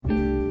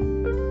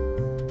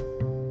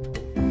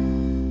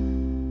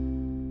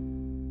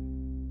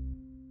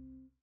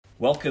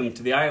Welcome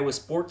to the Iowa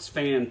Sports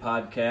Fan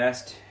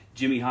Podcast.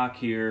 Jimmy Hawk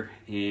here,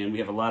 and we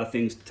have a lot of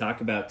things to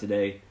talk about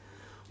today.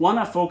 Want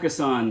to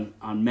focus on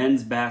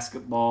men's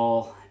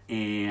basketball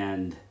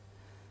and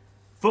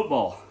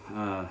football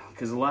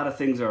because a lot of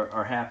things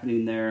are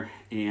happening there.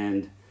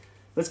 And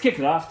let's kick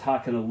it off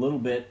talking a little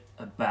bit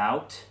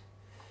about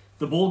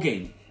the bowl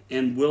game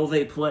and will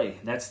they play?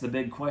 That's the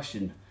big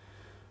question.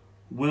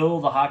 Will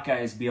the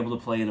Hawkeyes be able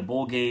to play in a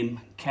bowl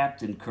game?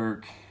 Captain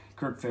Kirk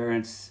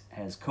Ferentz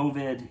has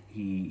COVID.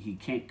 He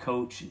can't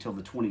coach until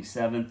the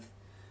 27th,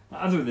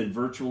 other than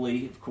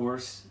virtually, of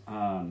course.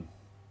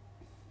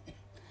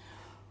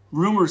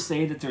 Rumors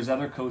say that there's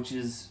other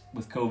coaches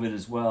with COVID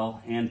as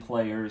well, and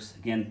players.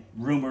 Again,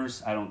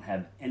 rumors. I don't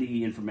have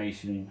any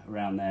information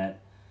around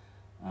that.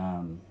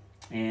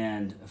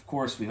 And, of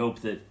course, we hope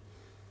that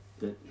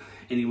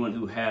anyone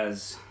who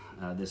has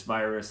this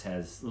virus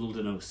has little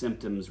to no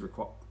symptoms,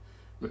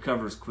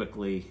 recovers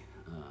quickly.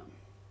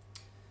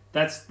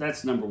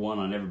 That's number one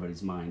on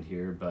everybody's mind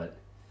here. But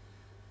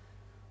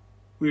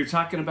we were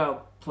talking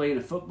about playing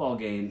a football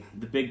game.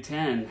 The Big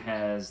Ten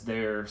has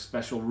their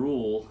special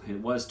rule. It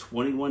was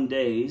 21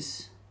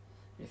 days.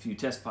 If you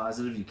test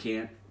positive, you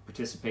can't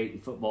participate in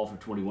football for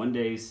 21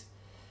 days.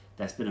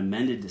 That's been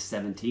amended to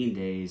 17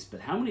 days. But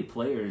how many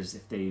players,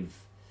 if they've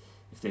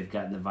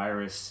gotten the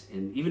virus,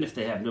 and even if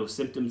they have no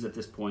symptoms at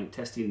this point,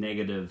 testing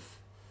negative,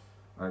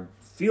 or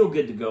feel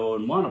good to go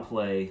and want to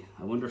play,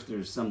 I wonder if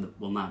there's some that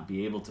will not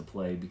be able to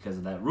play because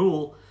of that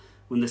rule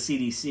when the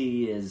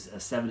CDC is a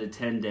 7 to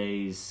 10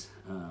 days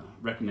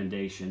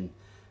recommendation.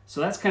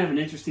 So that's kind of an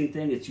interesting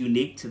thing. It's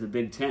unique to the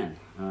Big Ten.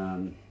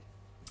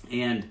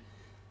 And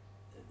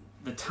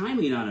the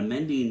timing on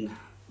amending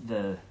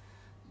the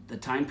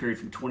time period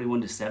from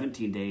 21 to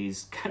 17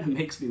 days kind of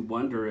makes me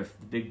wonder if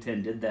the Big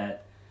Ten did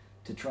that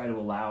to try to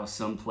allow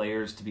some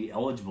players to be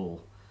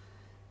eligible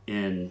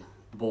in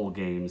bowl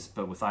games,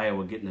 but with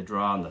Iowa getting the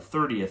draw on the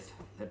 30th,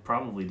 that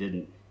probably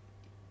didn't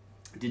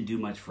do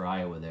much for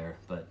Iowa there.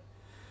 But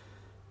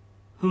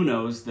who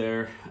knows?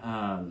 There,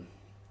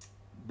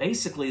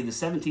 basically, the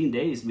 17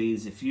 days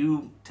means if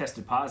you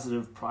tested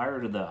positive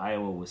prior to the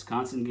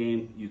Iowa-Wisconsin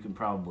game, you can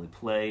probably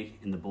play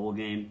in the bowl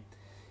game.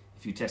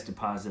 If you tested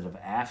positive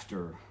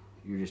after,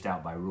 you're just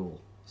out by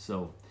rule.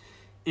 So,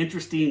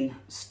 interesting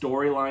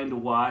storyline to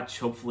watch.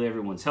 Hopefully,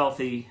 everyone's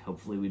healthy.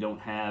 Hopefully, we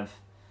don't have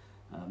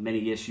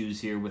many issues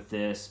here with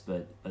this,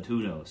 but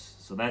who knows?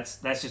 So that's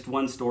just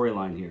one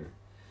storyline here.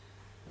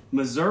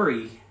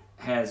 Missouri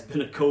has been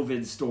a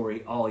COVID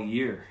story all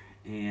year,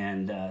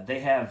 and they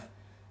have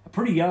a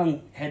pretty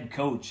young head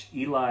coach,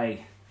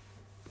 Eli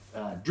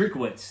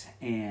Drinkwitz,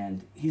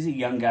 and he's a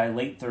young guy,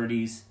 late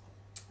 30s,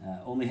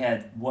 only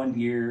had 1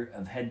 year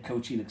of head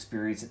coaching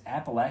experience at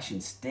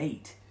Appalachian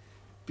State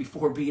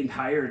before being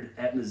hired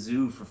at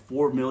Mizzou for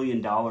 $4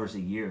 million a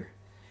year.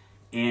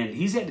 And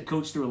he's had to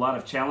coach through a lot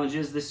of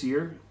challenges this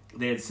year.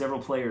 They had several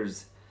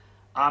players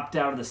opt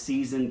out of the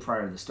season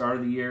prior to the start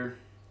of the year.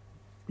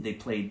 They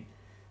played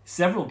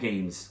several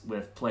games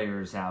with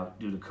players out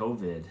due to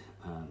COVID.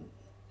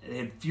 They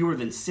had fewer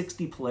than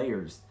 60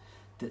 players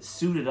that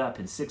suited up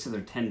in 6 of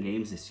their 10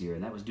 games this year,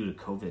 and that was due to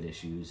COVID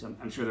issues.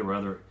 I'm sure there were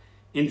other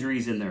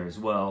injuries in there as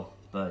well,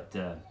 but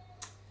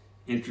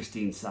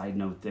interesting side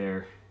note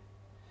there.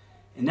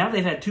 And now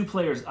they've had 2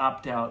 players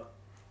opt out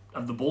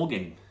of the bowl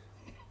game.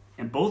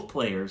 And both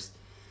players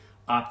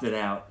opted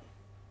out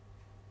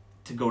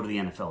to go to the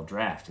NFL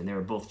draft. And they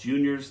were both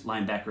juniors.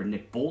 Linebacker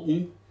Nick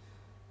Bolton,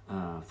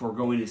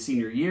 foregoing his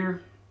senior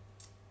year.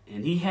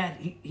 And he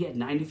had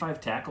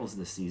 95 tackles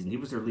this season. He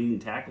was their leading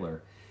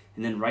tackler.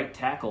 And then right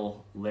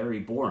tackle Larry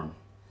Borum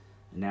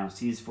announced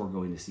he's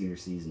foregoing the senior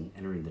season,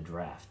 entering the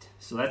draft.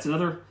 So that's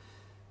another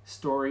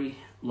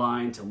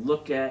storyline to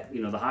look at.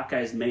 You know, the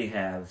Hawkeyes may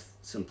have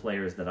some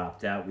players that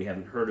opt out. We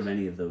haven't heard of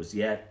any of those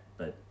yet,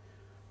 but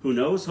who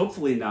knows?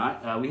 Hopefully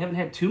not. We haven't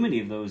had too many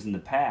of those in the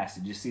past.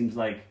 It just seems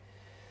like,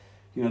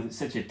 you know,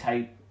 such a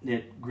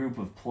tight-knit group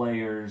of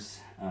players.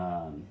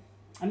 I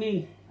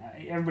mean,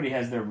 everybody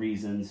has their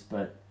reasons,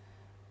 but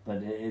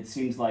it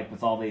seems like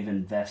with all they've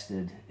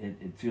invested,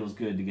 it feels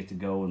good to get to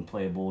go and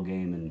play a bowl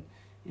game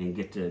and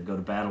get to go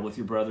to battle with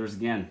your brothers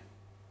again.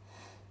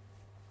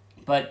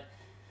 But,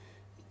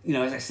 you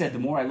know, as I said, the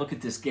more I look at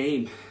this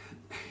game,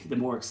 the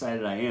more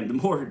excited I am, the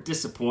more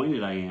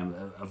disappointed I am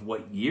of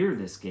what year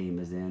this game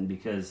is in,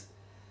 because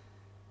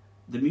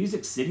the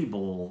Music City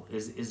Bowl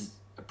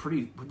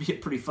would be a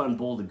pretty fun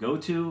bowl to go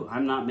to.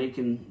 I'm not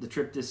making the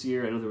trip this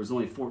year. I know there was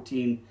only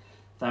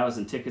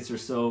 14,000 tickets or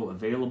so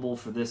available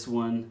for this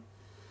one.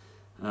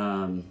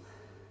 But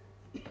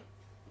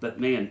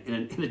man,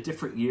 in a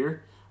different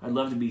year, I'd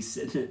love to be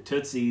sitting at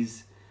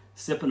Tootsie's,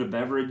 sipping a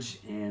beverage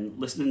and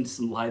listening to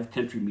some live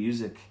country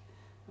music,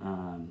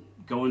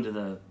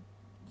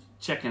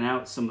 checking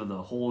out some of the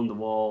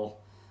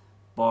hole-in-the-wall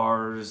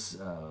bars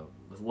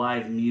with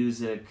live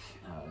music,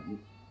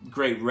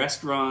 great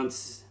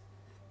restaurants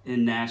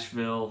in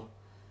Nashville.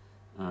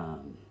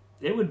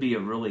 It would be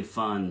a really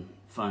fun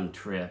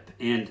trip.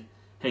 And,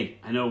 hey,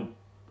 I know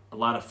a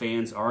lot of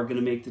fans are going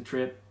to make the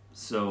trip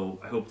So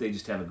I hope they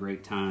just have a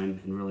great time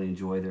and really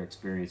enjoy their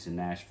experience in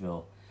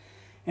Nashville.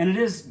 And it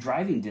is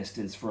driving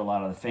distance for a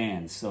lot of the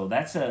fans, so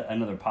that's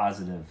another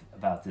positive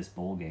about this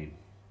bowl game.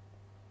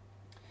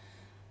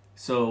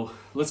 So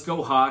let's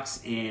go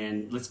Hawks,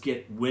 and let's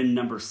get win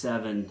number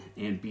 7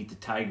 and beat the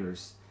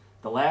Tigers.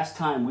 The last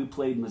time we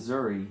played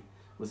Missouri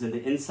was in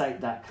the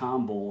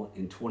Insight.com Bowl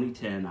in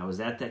 2010. I was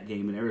at that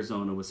game in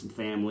Arizona with some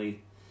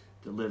family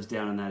that lives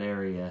down in that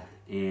area,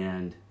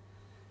 and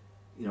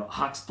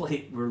Hawks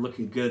were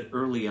looking good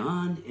early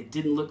on. It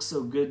didn't look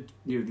so good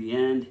near the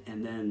end,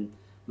 and then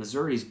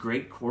Missouri's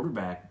great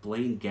quarterback,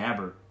 Blaine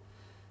Gabbert,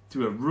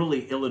 threw a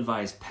really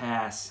ill-advised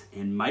pass,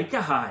 and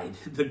Micah Hyde,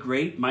 the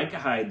great Micah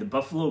Hyde, the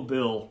Buffalo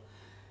Bill,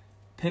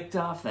 picked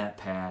off that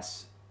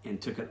pass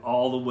and took it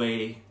all the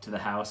way to the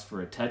house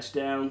for a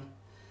touchdown,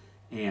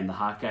 and the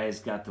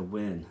Hawkeyes got the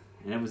win.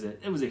 And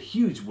it was a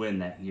huge win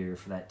that year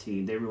for that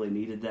team. They really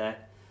needed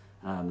that.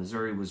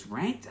 Missouri was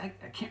ranked,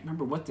 I can't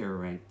remember what they were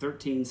ranked,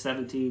 13,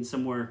 17,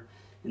 somewhere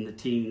in the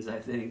teens, I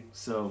think.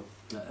 So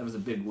that was a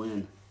big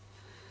win.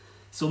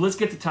 So let's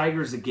get the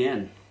Tigers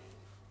again.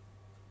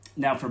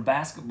 Now for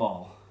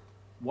basketball,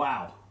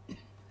 wow.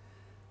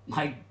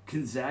 My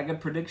Gonzaga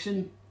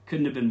prediction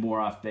couldn't have been more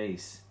off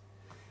base.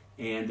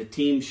 And the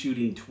team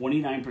shooting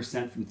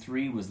 29% from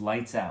 3 was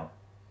lights out,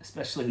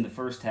 especially in the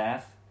first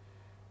half.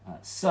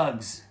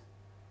 Suggs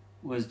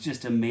was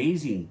just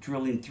amazing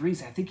drilling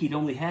threes. I think he'd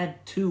only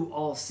had 2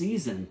 all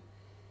season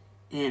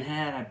and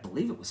had, I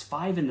believe it was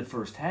 5 in the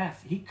first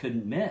half. He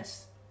couldn't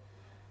miss.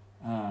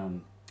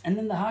 And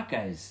then the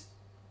Hawkeyes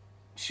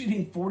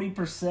shooting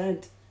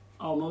 40%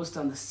 almost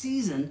on the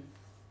season,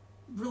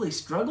 really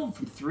struggled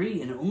from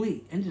 3 and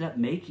only ended up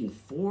making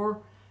 4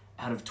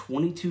 out of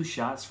 22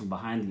 shots from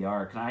behind the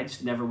arc. And I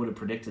just never would have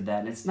predicted that.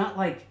 And it's not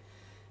like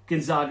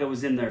Gonzaga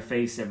was in their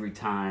face every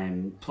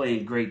time,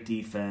 playing great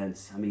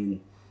defense. I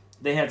mean,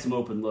 they had some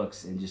open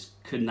looks and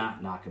just could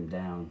not knock them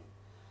down.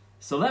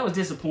 So that was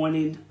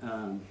disappointing.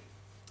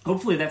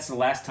 Hopefully that's the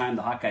last time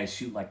the Hawkeyes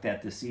shoot like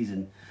that this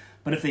season.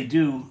 But if they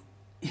do,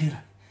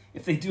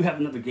 if they do have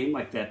another game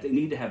like that, they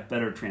need to have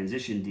better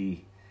transition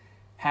D,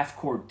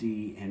 half-court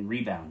D, and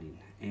rebounding,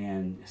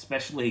 and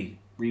especially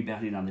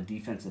rebounding on the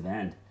defensive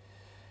end.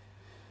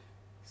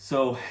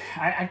 So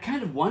I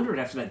kind of wondered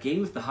after that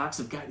game if the Hawks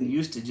have gotten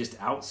used to just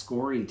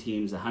outscoring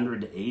teams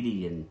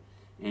 100-80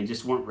 and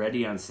just weren't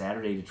ready on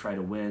Saturday to try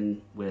to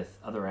win with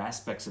other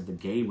aspects of the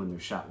game when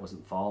their shot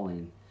wasn't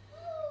falling.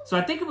 So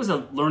I think it was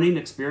a learning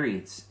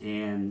experience,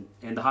 and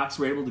the Hawks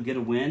were able to get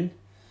a win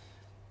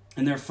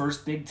in their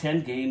first Big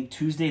Ten game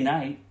Tuesday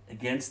night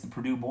against the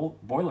Purdue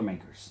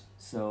Boilermakers.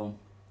 So,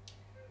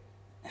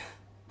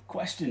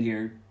 question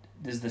here,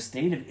 does the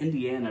state of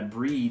Indiana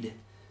breed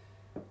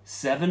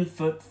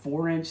 7-foot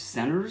 4-inch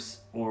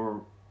centers,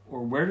 or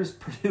where does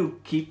Purdue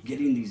keep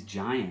getting these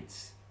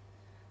giants?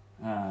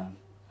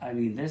 I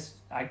mean,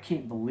 I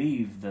can't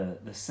believe the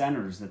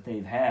centers that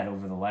they've had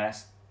over the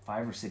last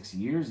 5 or 6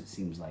 years, it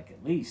seems like,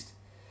 at least.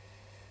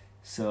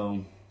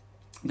 So,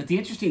 but the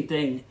interesting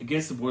thing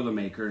against the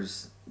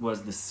Boilermakers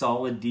was the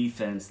solid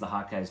defense the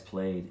Hawkeyes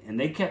played, and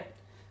they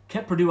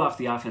kept Purdue off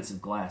the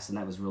offensive glass, and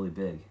that was really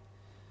big.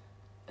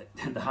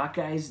 The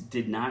Hawkeyes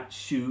did not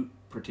shoot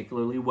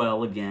particularly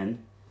well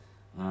again,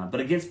 but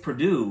against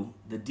Purdue,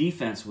 the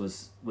defense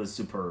was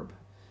superb.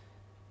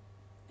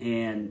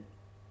 And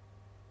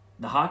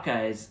the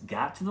Hawkeyes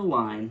got to the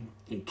line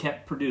and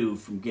kept Purdue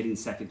from getting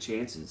second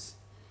chances.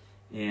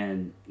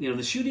 And,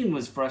 the shooting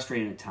was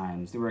frustrating at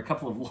times. There were a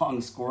couple of long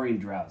scoring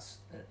droughts,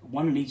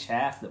 one in each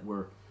half that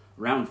were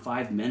around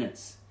 5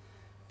 minutes.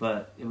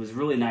 But it was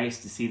really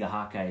nice to see the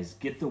Hawkeyes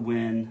get the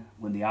win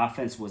when the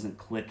offense wasn't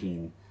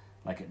clicking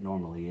like it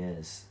normally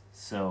is.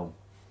 So,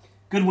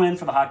 good win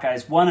for the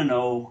Hawkeyes,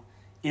 1-0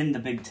 in the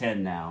Big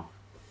Ten now.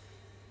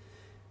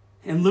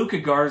 And Luka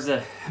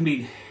Garza,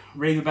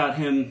 rave about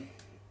him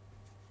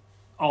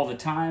all the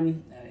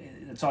time.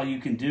 That's all you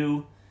can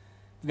do.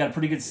 We've got a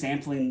pretty good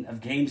sampling of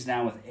games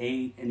now with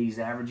 8, and he's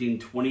averaging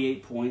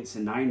 28 points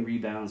and 9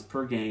 rebounds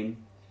per game.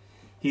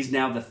 He's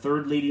now the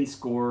 3rd leading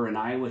scorer in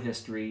Iowa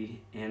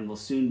history and will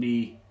soon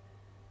be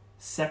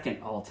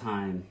 2nd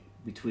all-time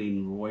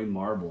between Roy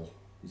Marble,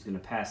 who's going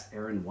to pass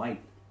Aaron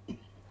White,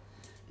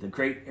 the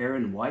great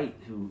Aaron White,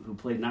 who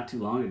played not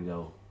too long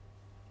ago.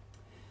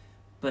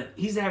 But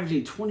he's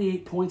averaging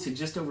 28 points in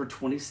just over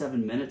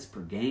 27 minutes per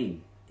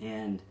game.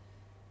 And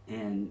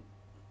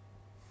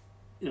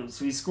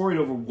so he's scoring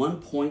over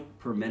 1 point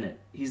per minute.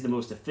 He's the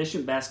most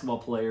efficient basketball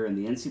player in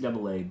the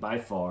NCAA by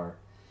far.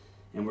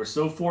 And we're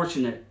so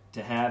fortunate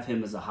to have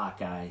him as a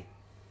Hawkeye.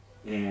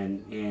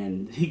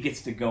 And he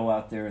gets to go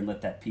out there and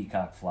let that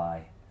peacock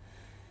fly.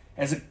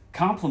 As a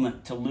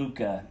compliment to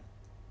Luka,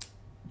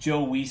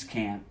 Joe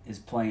Wieskamp is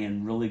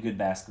playing really good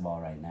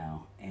basketball right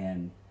now.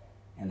 And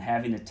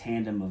having a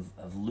tandem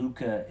of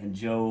Luka and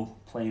Joe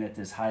playing at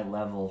this high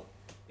level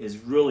is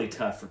really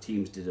tough for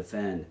teams to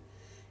defend.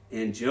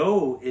 And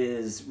Joe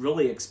is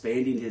really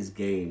expanding his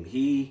game.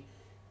 He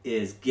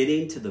is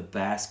getting to the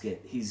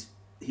basket. He's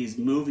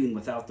moving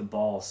without the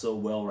ball so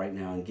well right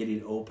now and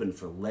getting open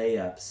for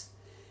layups.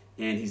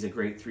 and he's a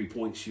great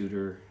three-point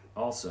shooter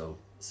also.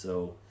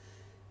 So,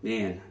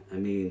 man, I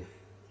mean,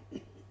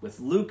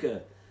 with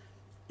Luka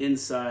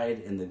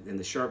inside and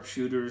the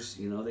sharpshooters,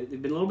 you know,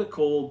 they've been a little bit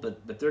cold,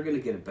 but they're going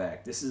to get it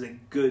back. This is a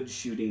good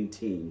shooting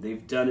team.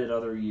 They've done it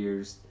other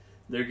years.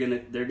 They're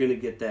gonna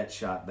get that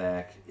shot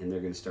back, and they're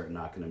gonna start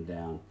knocking them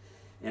down.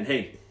 And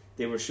hey,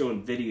 they were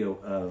showing video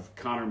of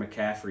Connor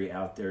McCaffrey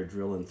out there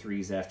drilling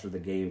threes after the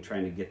game,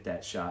 trying to get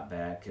that shot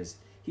back because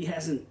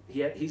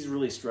he's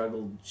really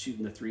struggled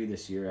shooting the three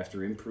this year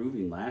after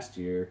improving last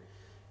year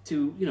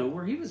to, you know,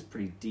 where he was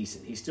pretty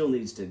decent. He still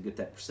needs to get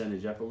that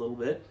percentage up a little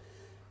bit,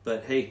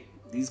 but hey,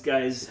 these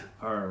guys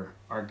are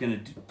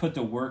gonna put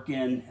the work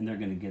in, and they're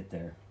gonna get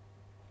there.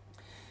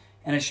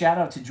 And a shout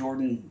out to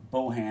Jordan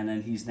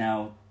Bohannon. He's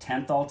now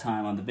 10th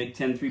all-time on the Big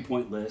Ten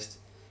three-point list.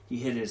 He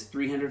hit his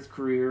 300th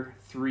career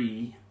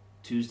three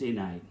Tuesday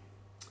night.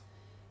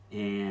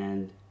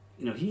 And,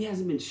 you know, he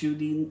hasn't been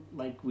shooting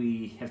like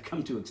we have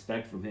come to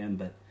expect from him,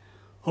 but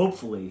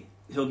hopefully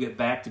he'll get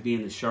back to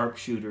being the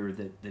sharpshooter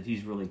that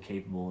he's really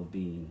capable of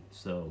being.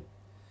 So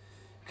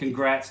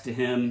congrats to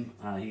him.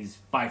 He's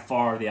by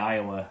far the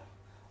Iowa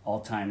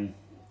all-time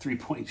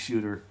three-point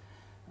shooter,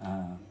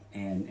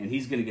 and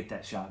he's going to get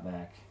that shot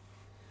back.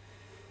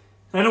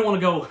 I don't want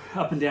to go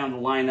up and down the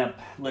lineup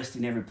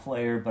listing every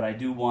player, but I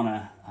do want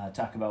to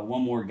talk about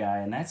one more guy,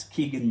 and that's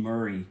Keegan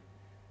Murray.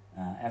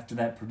 After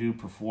that Purdue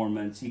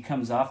performance, he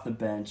comes off the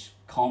bench,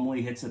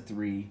 calmly hits a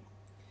three,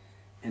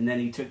 and then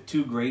he took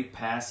two great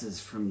passes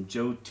from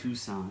Joe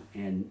Toussaint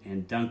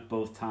and dunked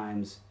both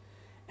times.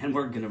 And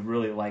we're going to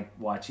really like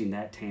watching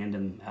that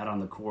tandem out on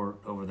the court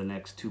over the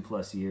next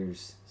 2+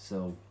 years.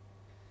 So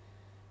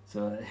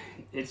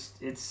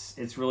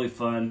it's really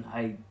fun.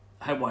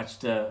 I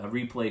watched a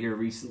replay here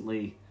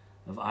recently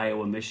of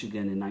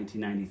Iowa-Michigan in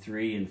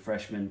 1993, and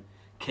freshman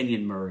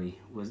Kenyon Murray,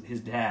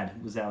 his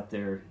dad was out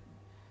there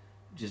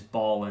just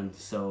balling.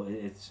 So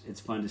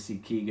it's fun to see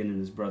Keegan and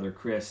his brother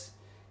Chris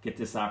get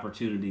this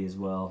opportunity as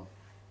well.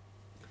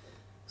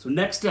 So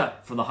next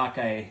up for the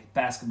Hawkeye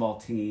basketball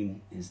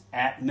team is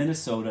at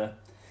Minnesota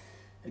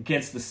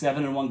against the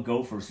 7-1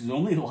 Gophers, whose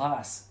only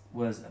loss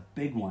was a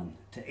big one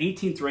to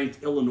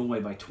 18th-ranked Illinois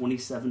by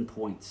 27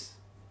 points.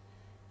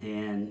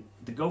 And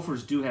the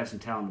Gophers do have some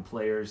talented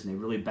players, and they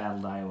really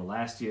battled Iowa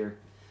last year.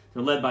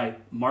 They're led by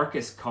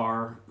Marcus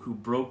Carr, who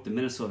broke the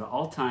Minnesota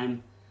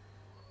all-time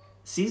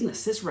season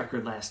assist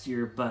record last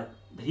year, but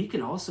he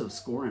can also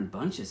score in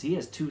bunches. He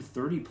has 2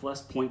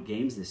 30-plus point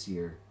games this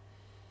year.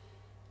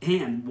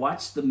 And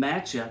watch the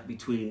matchup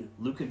between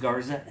Luka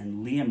Garza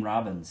and Liam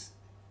Robbins,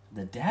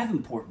 the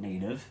Davenport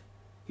native.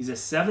 He's a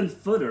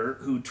 7-footer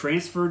who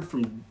transferred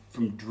from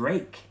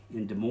Drake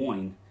in Des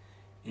Moines,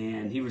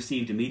 and he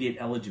received immediate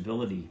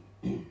eligibility.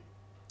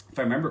 If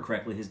I remember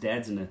correctly, his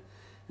dad's an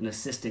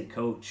assistant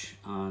coach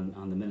on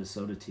the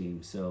Minnesota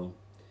team. So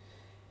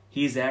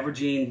he's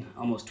averaging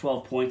almost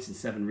 12 points and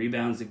 7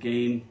 rebounds a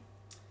game.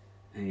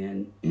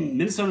 And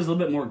Minnesota's a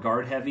little bit more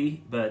guard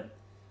heavy, but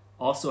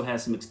also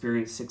has some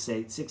experienced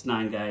 6'8",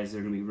 6'9" guys that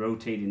are going to be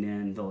rotating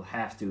in. They'll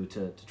have to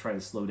try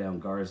to slow down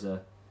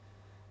Garza.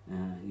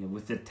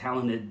 With the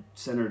talented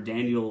center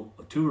Daniel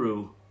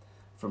Oturu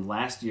from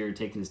last year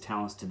taking his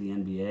talents to the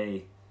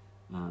NBA,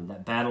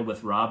 that battle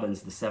with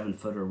Robbins, the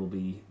 7-footer, will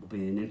be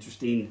an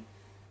interesting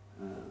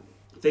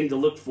thing to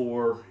look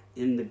for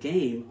in the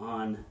game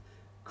on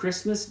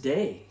Christmas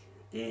Day.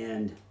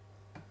 And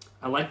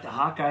I like the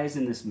Hawkeyes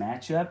in this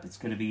matchup. It's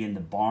going to be in the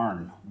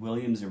Barn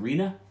Williams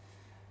Arena.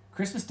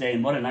 Christmas Day,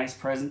 and what a nice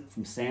present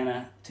from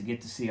Santa to get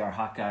to see our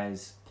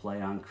Hawkeyes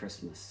play on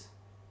Christmas.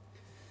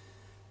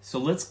 So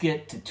let's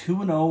get to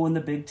 2-0 in the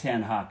Big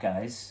Ten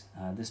Hawkeyes.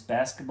 This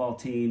basketball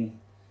team,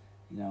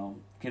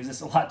 gives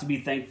us a lot to be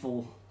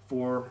thankful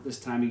for this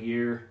time of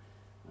year.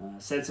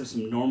 Sense of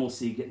some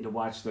normalcy, getting to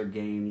watch their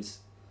games.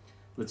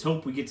 Let's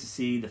hope we get to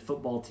see the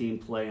football team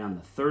play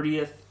on the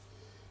 30th.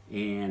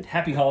 And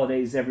happy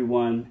holidays,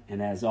 everyone.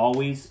 And as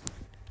always,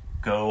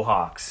 go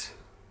Hawks.